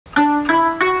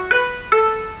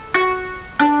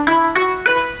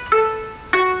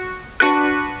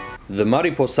The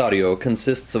mariposario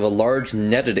consists of a large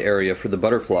netted area for the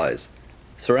butterflies,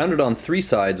 surrounded on three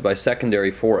sides by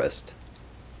secondary forest.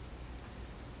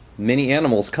 Many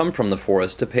animals come from the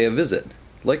forest to pay a visit,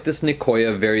 like this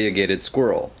Nicoya variegated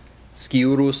squirrel,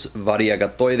 Sciurus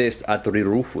variegatoides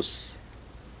atrirufus.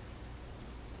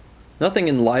 Nothing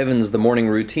enlivens the morning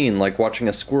routine like watching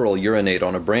a squirrel urinate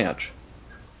on a branch.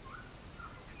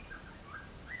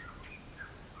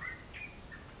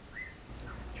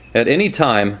 At any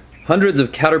time, hundreds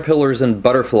of caterpillars and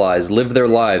butterflies live their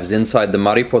lives inside the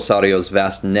mariposario's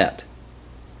vast net.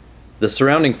 The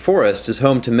surrounding forest is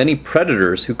home to many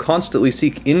predators who constantly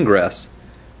seek ingress,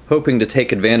 hoping to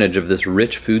take advantage of this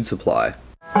rich food supply.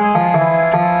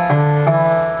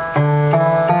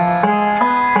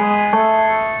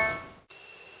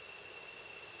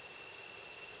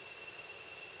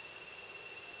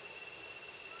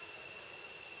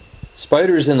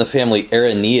 Spiders in the family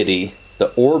Arrowhead, the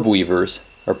orbweavers,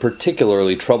 are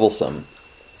particularly troublesome.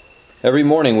 Every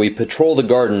morning we patrol the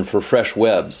garden for fresh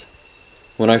webs.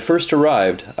 When I first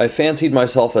arrived, I fancied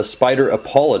myself a spider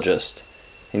apologist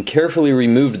and carefully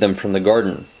removed them from the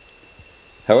garden.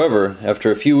 However,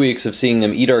 after a few weeks of seeing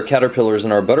them eat our caterpillars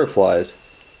and our butterflies,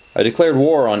 I declared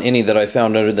war on any that I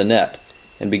found under the net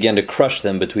and began to crush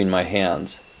them between my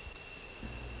hands.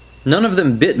 None of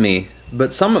them bit me,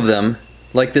 but some of them,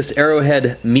 like this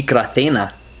Arrowhead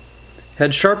Micrathena,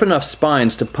 had sharp enough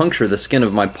spines to puncture the skin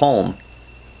of my palm.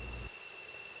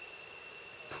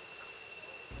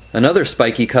 Another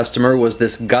spiky customer was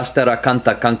this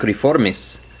Gasteracantha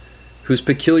cancriformis, whose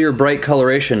peculiar bright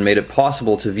coloration made it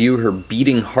possible to view her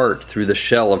beating heart through the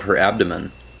shell of her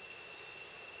abdomen.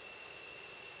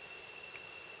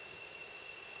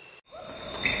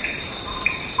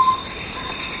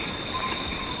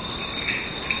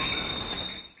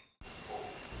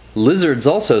 Lizards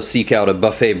also seek out a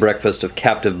buffet breakfast of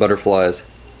captive butterflies.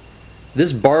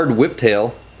 This barred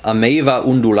whiptail, Ameiva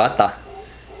undulata,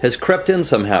 has crept in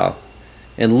somehow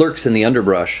and lurks in the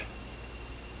underbrush.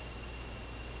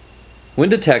 When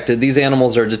detected, these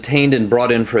animals are detained and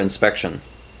brought in for inspection.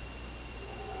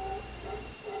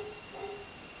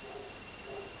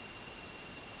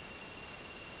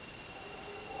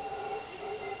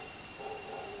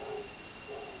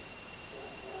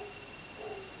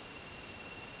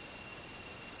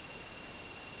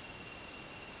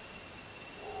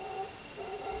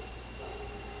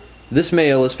 This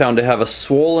male is found to have a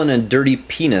swollen and dirty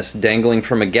penis dangling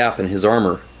from a gap in his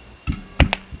armor.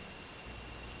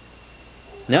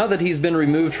 Now that he's been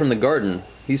removed from the garden,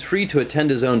 he's free to attend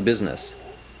his own business,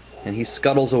 and he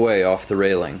scuttles away off the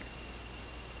railing.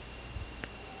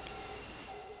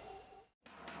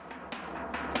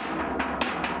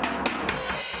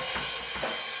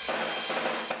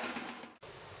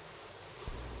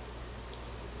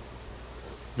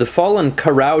 The fallen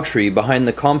carao tree behind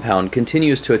the compound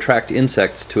continues to attract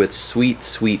insects to its sweet,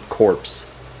 sweet corpse.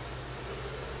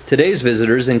 Today's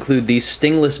visitors include these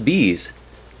stingless bees,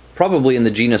 probably in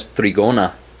the genus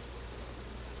Trigona.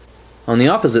 On the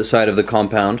opposite side of the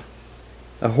compound,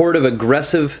 a horde of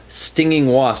aggressive, stinging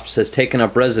wasps has taken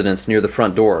up residence near the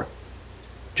front door.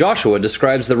 Joshua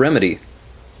describes the remedy.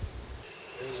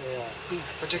 There was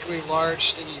a particularly large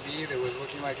stingy bee that was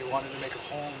looking like it wanted to make a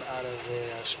home out of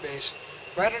a space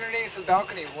right underneath the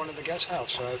balcony of one of the guest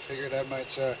house, so I figured I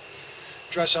might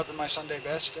dress up in my Sunday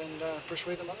best and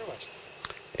persuade them otherwise.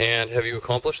 And have you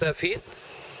accomplished that feat?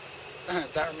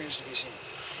 That remains to be seen.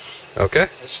 Okay.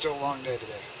 It's still a long day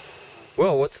today.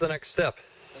 Well, what's the next step?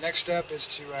 The next step is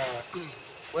to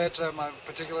let my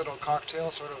particular little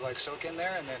cocktail sort of like soak in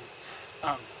there and then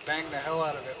bang the hell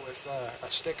out of it with a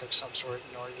stick of some sort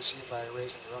in order to see if I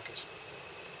raise any ruckus.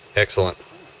 Excellent.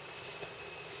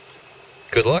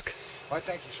 Good luck. Why,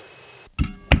 thank you, sir.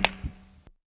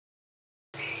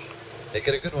 Make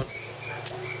it a good one.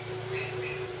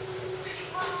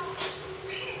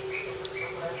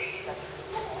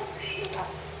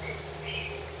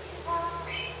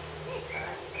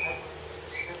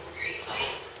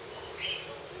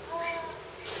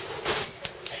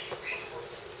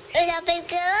 Is that been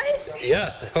good?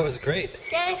 Yeah, that was great.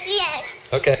 Yes.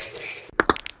 Okay.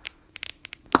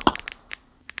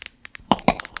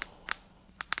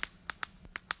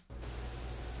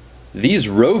 These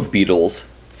Rove beetles,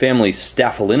 family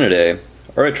Staphylinidae,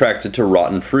 are attracted to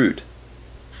rotten fruit.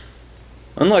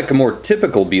 Unlike a more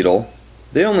typical beetle,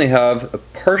 they only have a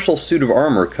partial suit of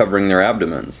armor covering their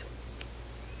abdomens.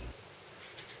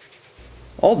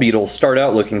 All beetles start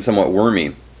out looking somewhat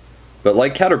wormy, but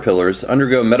like caterpillars,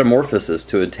 undergo metamorphosis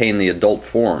to attain the adult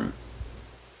form.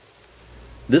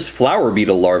 This flower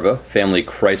beetle larva, family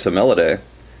Chrysomelidae,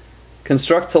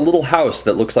 constructs a little house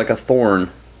that looks like a thorn.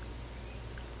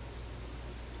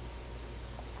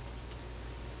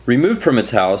 Removed from its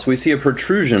house, we see a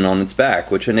protrusion on its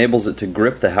back, which enables it to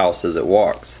grip the house as it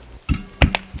walks.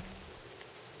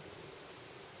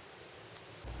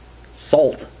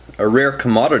 Salt, a rare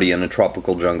commodity in a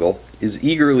tropical jungle, is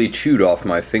eagerly chewed off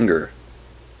my finger.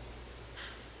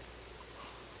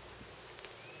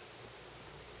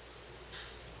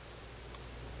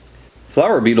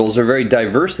 Flower beetles are very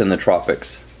diverse in the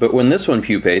tropics, but when this one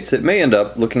pupates, it may end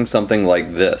up looking something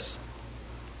like this.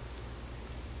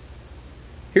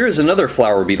 Here is another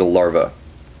flower beetle larva.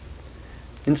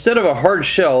 Instead of a hard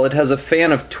shell, it has a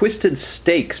fan of twisted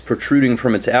stakes protruding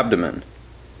from its abdomen.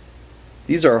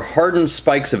 These are hardened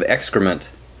spikes of excrement,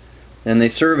 and they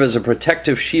serve as a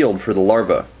protective shield for the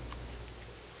larva.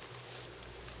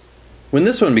 When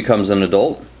this one becomes an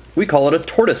adult, we call it a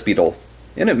tortoise beetle,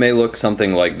 and it may look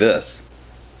something like this.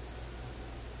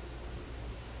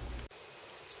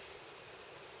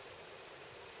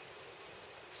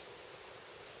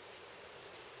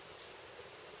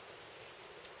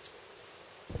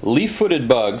 Leaf-footed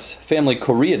bugs, family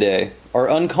Coreidae, are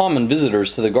uncommon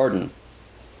visitors to the garden.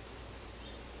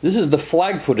 This is the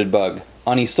flag-footed bug,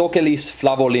 Anisocelis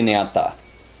flavolineata.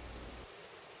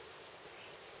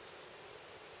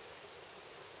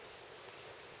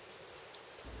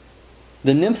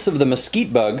 The nymphs of the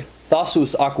mesquite bug,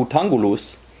 Thasus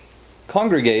acutangulus,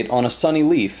 congregate on a sunny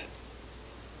leaf.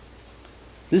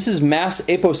 This is mass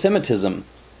aposematism,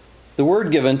 the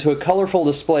word given to a colorful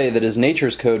display that is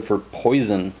nature's code for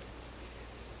poison.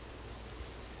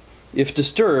 If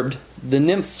disturbed, the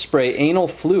nymphs spray anal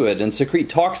fluid and secrete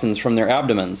toxins from their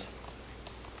abdomens.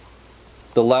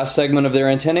 The last segment of their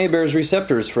antennae bears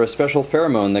receptors for a special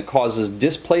pheromone that causes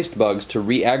displaced bugs to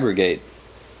re-aggregate.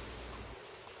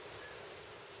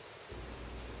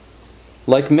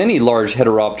 Like many large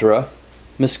Heteroptera,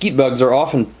 mesquite bugs are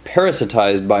often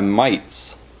parasitized by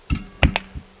mites.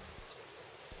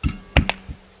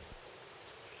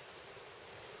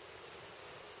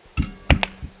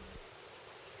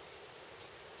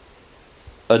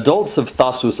 Adults of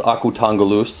Thasus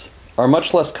acutangulus are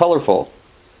much less colorful.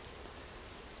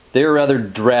 They are rather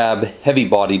drab,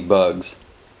 heavy-bodied bugs.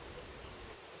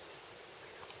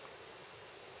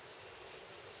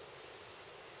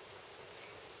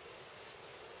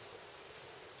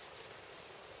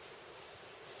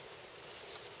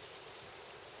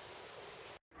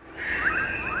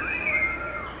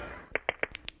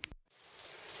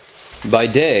 By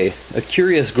day, a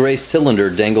curious gray cylinder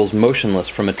dangles motionless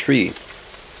from a tree.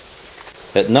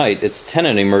 At night, its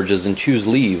tenant emerges and chews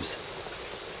leaves.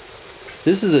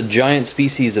 This is a giant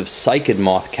species of cycad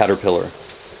moth caterpillar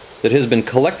that has been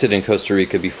collected in Costa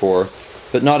Rica before,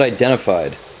 but not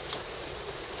identified.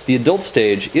 The adult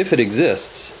stage, if it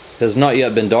exists, has not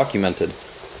yet been documented.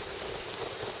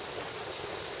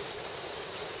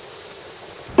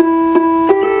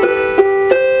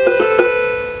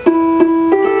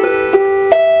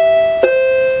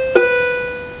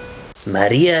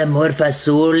 María Morfa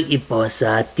Azul y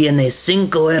Posa tiene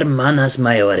 5 hermanas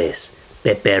mayores: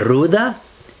 Peperruda,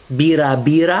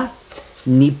 Birabira,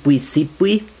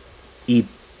 Nipuisipui y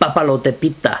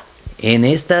Papalotepita. En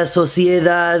esta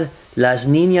sociedad, las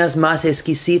niñas más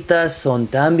exquisitas son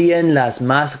también las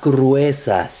más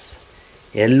gruesas.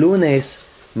 El lunes,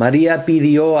 María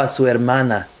pidió a su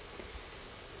hermana: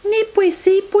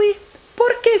 Nipuisipui,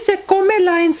 ¿por qué se come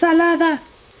la ensalada?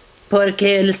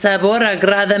 Porque el sabor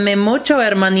agrádame mucho,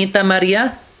 hermanita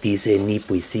María, dice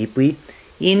Nipuisipui,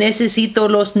 y necesito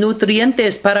los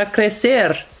nutrientes para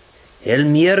crecer. El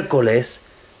miércoles,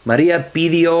 María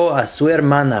pidió a su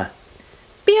hermana: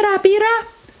 Birabira,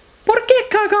 ¿por qué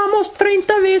cagamos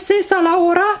 30 veces a la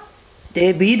hora?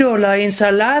 Debido a la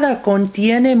ensalada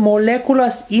contiene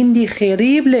moléculas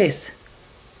indigeribles,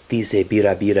 dice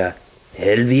Birabira.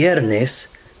 El viernes,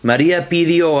 María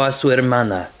pidió a su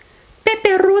hermana: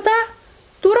 Peperruda,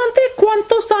 ¿durante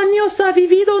cuántos años ha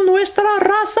vivido nuestra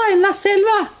raza en la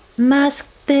selva? Más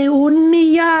de 1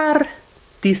 millar,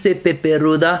 dice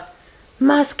Peperruda.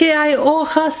 Más que hay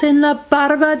hojas en la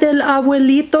barba del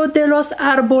abuelito de los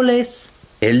árboles.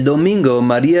 El domingo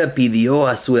María pidió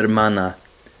a su hermana: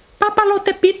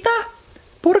 Papalotepita,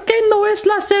 ¿por qué no es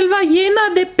la selva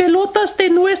llena de pelotas de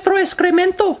nuestro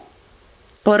excremento?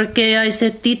 Porque hay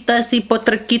setitas y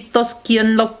potrequitos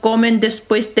quien lo comen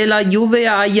después de la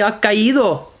lluvia haya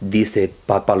caído, dice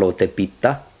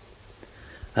Papalotepita.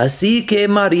 Así que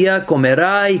María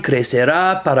comerá y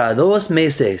crecerá para 2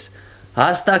 meses,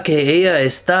 hasta que ella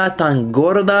está tan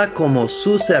gorda como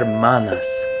sus hermanas.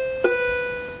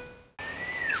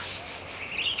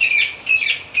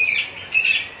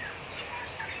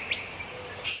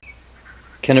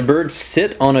 Can a bird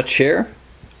sit on a chair,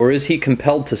 or is he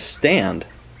compelled to stand?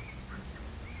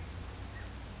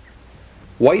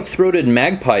 White-throated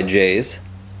magpie jays,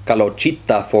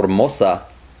 Calochita formosa,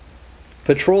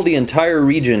 patrol the entire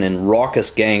region in raucous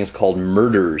gangs called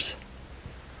murders.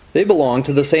 They belong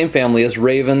to the same family as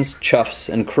ravens, choughs,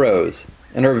 and crows,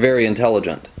 and are very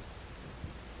intelligent.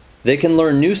 They can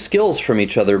learn new skills from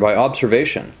each other by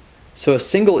observation, so a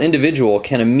single individual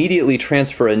can immediately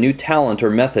transfer a new talent or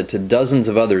method to dozens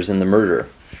of others in the murder.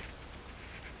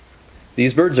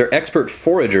 These birds are expert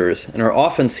foragers and are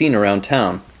often seen around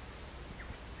town.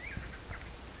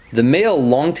 The male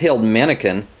long-tailed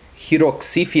manakin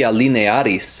Chiroxiphia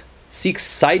linearis seeks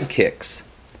sidekicks.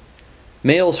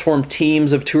 Males form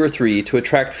teams of 2 or 3 to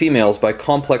attract females by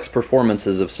complex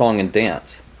performances of song and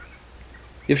dance.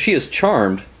 If she is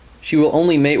charmed, she will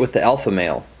only mate with the alpha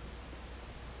male.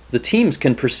 The teams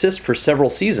can persist for several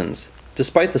seasons,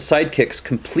 despite the sidekick's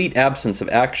complete absence of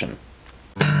action.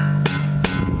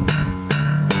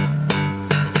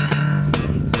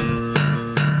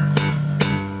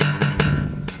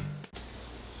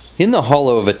 In the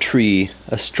hollow of a tree,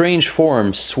 a strange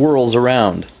form swirls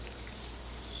around.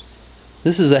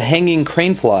 This is a hanging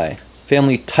cranefly,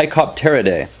 family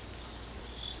Trichopteridae.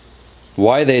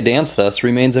 Why they dance thus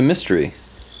remains a mystery.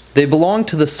 They belong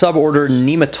to the suborder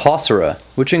Nematocera,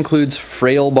 which includes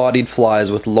frail-bodied flies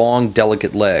with long,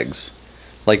 delicate legs,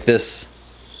 like this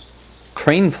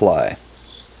cranefly.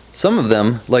 Some of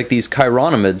them, like these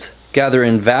chironomids, gather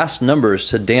in vast numbers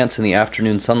to dance in the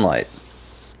afternoon sunlight.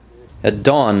 At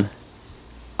dawn,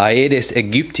 Aedes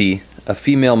aegypti, a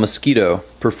female mosquito,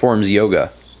 performs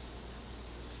yoga.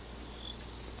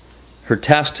 Her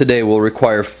task today will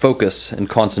require focus and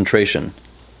concentration.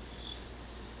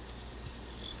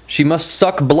 She must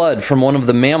suck blood from one of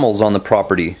the mammals on the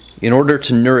property in order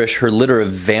to nourish her litter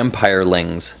of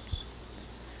vampirelings.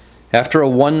 After a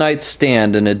one-night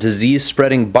stand and a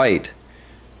disease-spreading bite,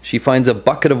 she finds a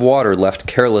bucket of water left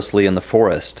carelessly in the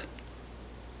forest.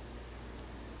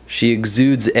 She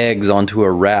exudes eggs onto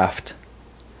a raft.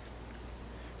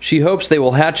 She hopes they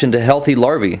will hatch into healthy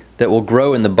larvae that will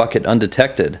grow in the bucket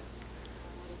undetected.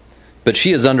 But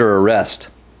she is under arrest.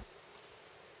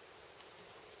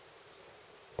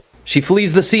 She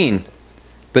flees the scene,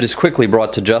 but is quickly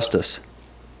brought to justice.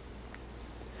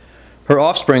 Her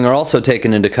offspring are also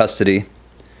taken into custody,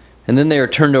 and then they are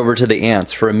turned over to the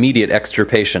ants for immediate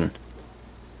extirpation.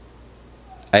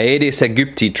 Aedes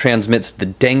aegypti transmits the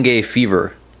dengue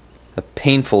fever, a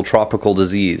painful tropical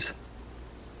disease.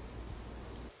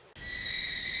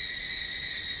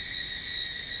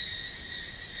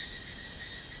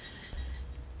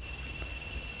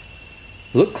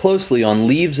 Look closely on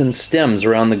leaves and stems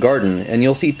around the garden, and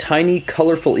you'll see tiny,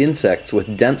 colorful insects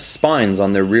with dense spines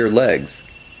on their rear legs.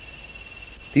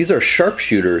 These are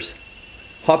sharpshooters,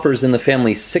 hoppers in the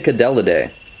family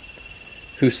Psychedelidae,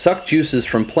 who suck juices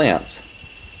from plants.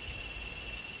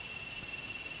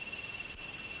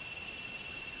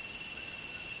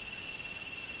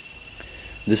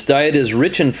 This diet is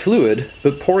rich in fluid,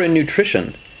 but poor in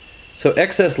nutrition, so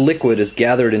excess liquid is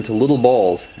gathered into little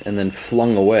balls and then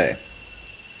flung away.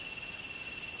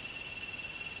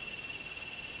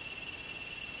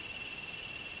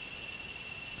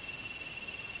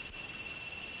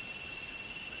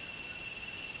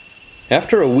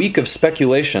 After a week of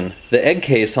speculation, the egg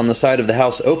case on the side of the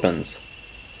house opens.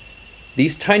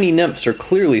 These tiny nymphs are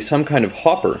clearly some kind of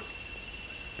hopper,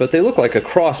 but they look like a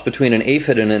cross between an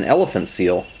aphid and an elephant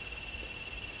seal.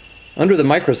 Under the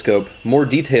microscope, more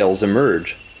details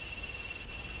emerge.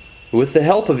 With the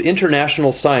help of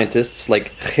international scientists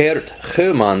like ̲̲őr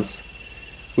H.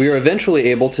 we are eventually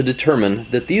able to determine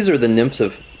that these are the nymphs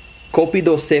of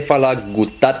Copidocephala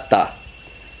guttata,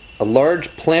 a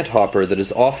large plant hopper that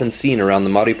is often seen around the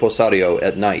mariposario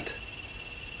at night.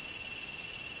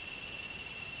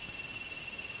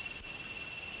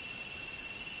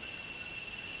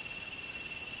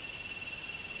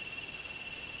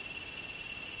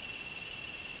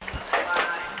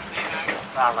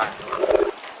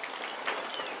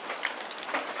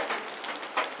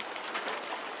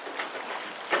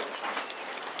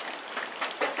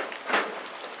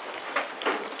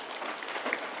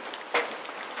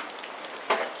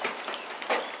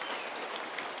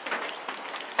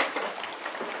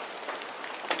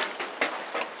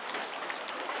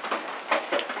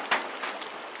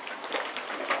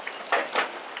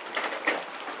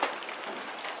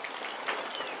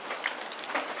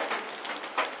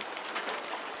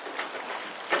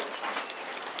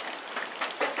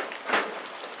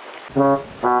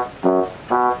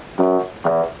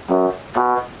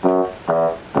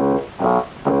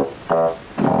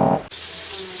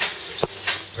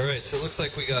 Alright, Alright, so it looks like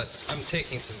I'm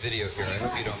taking some video here. I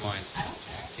hope you don't mind.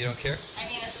 You don't care? I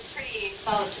mean, this is pretty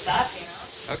solid stuff, you know?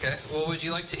 Okay. Well, would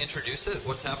you like to introduce it?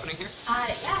 What's happening here?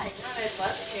 Yeah, I'd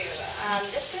love to.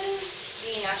 This is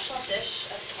the national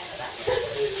dish of Canada.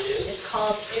 It's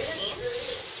called poutine. It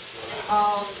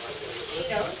involves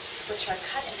potatoes, which are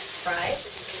cut into fries,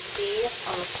 as you can see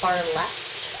on the far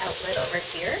left outlet over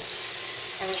here.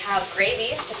 And we have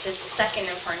gravy, which is the second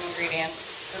important ingredient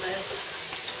for this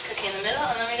cookie in the middle.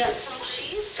 And then we got some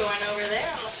cheese going over there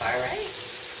on the far right.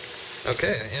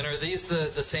 Okay, and are these the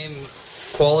same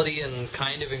quality and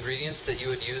kind of ingredients that you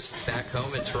would use back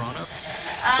home in Toronto?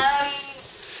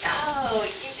 Oh,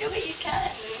 you can do what you can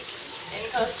in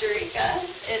Costa Rica.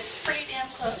 It's pretty damn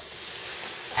close.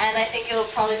 And I think it'll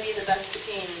probably be the best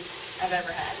poutine I've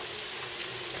ever had.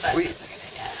 Sweet.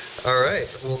 Alright,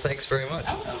 well thanks very much.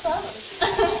 Oh, no problem.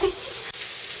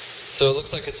 So it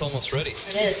looks like it's almost ready.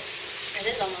 It is. It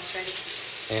is almost ready.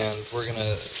 And we're going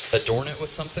to adorn it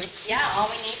with something? Yeah, all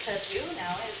we need to do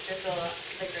now is drizzle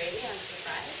the gravy onto the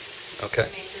fries. Okay.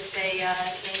 To make this a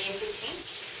Canadian poutine.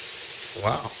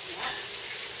 Wow. Yeah.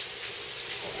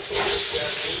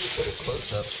 Put a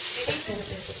close up. Do you think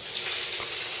this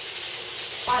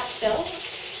is hot still?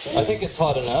 I think it's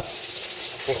hot enough.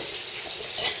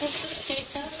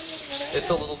 It's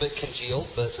a little bit congealed,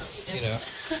 but, you know.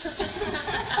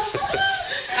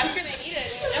 I'm going to eat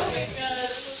it. Oh my god,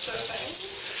 this is so funny.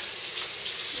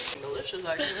 Delicious,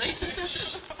 actually.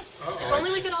 If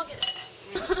only we could all get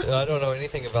it. I don't know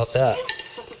anything about that.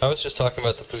 I was just talking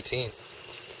about the poutine.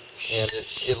 And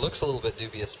it looks a little bit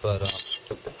dubious, but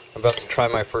I'm about to try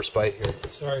my first bite here.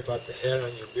 Sorry about the hair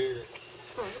on your beard.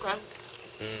 Oh, okay.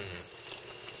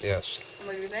 Yes.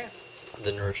 What do you think?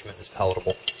 The nourishment is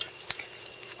palatable.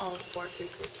 All 4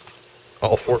 food groups.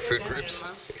 All 4 food groups?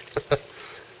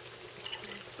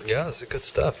 Yeah, this is good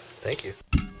stuff. Thank you.